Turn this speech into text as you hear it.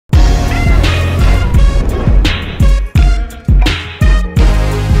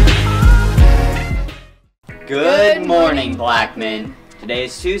morning, Blackmen. Today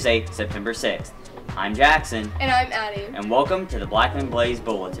is Tuesday, September 6th. I'm Jackson. And I'm Addy. And welcome to the Blackmen Blaze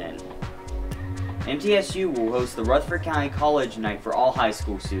Bulletin. MTSU will host the Rutherford County College Night for all high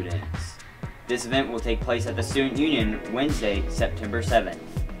school students. This event will take place at the Student Union Wednesday, September 7th.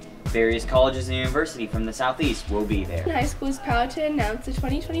 Various colleges and universities from the Southeast will be there. High School is proud to announce the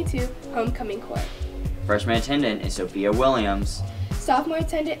 2022 Homecoming Court. Freshman attendant is Sophia Williams. Sophomore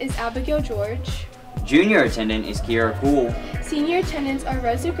attendant is Abigail George. Junior attendant is Kiera Cool. Senior attendants are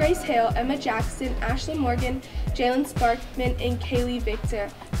Rosa Grace Hale, Emma Jackson, Ashley Morgan, Jalen Sparkman, and Kaylee Victor.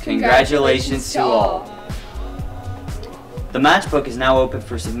 Congratulations to all. The matchbook is now open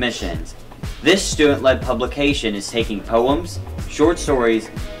for submissions. This student-led publication is taking poems, short stories,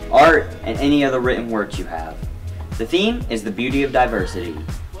 art, and any other written works you have. The theme is the beauty of diversity.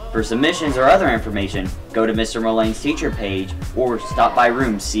 For submissions or other information, go to Mr. Mullane's teacher page or stop by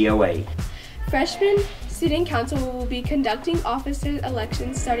room C08. Freshman Student Council will be conducting officer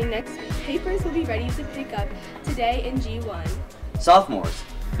elections starting next week. Papers will be ready to pick up today in G1. Sophomores,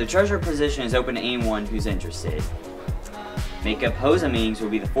 the treasurer position is open to anyone who's interested. Makeup HOSA meetings will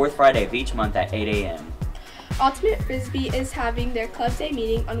be the fourth Friday of each month at 8 a.m. Ultimate Frisbee is having their Club Day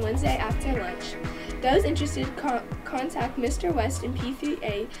meeting on Wednesday after lunch. Those interested contact Mr. West in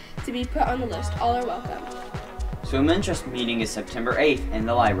P3A to be put on the list. All are welcome. Swim interest meeting is September 8th in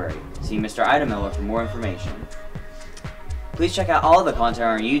the library. See Mr. Ida Miller for more information. Please check out all of the content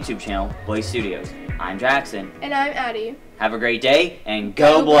on our YouTube channel, Blaze Studios. I'm Jackson. And I'm Addy. Have a great day and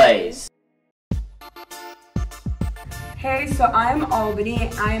go Blaze! Hey, so I'm Albany.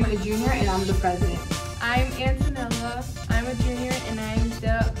 I'm a junior and I'm the president. I'm Antonella. I'm a junior and I'm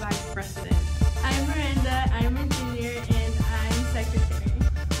the vice president. I'm Miranda. I'm a junior and I'm secretary.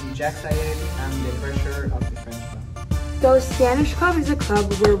 I'm Jaxon and Addy. I'm the treasurer of the French Club. So Spanish Club is a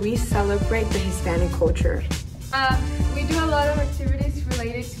club where we celebrate the Hispanic culture. We do a lot of activities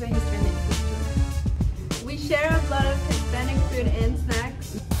related to the Hispanic culture. We share a lot of Hispanic food and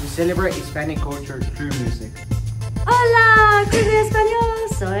snacks. We celebrate Hispanic culture through music. Hola, Club de Español,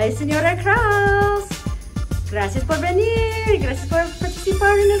 soy Señora Kraus. Gracias por venir, gracias por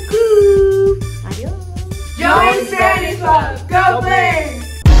participar en el club. Adiós. Join Spanish Club, go Blaze!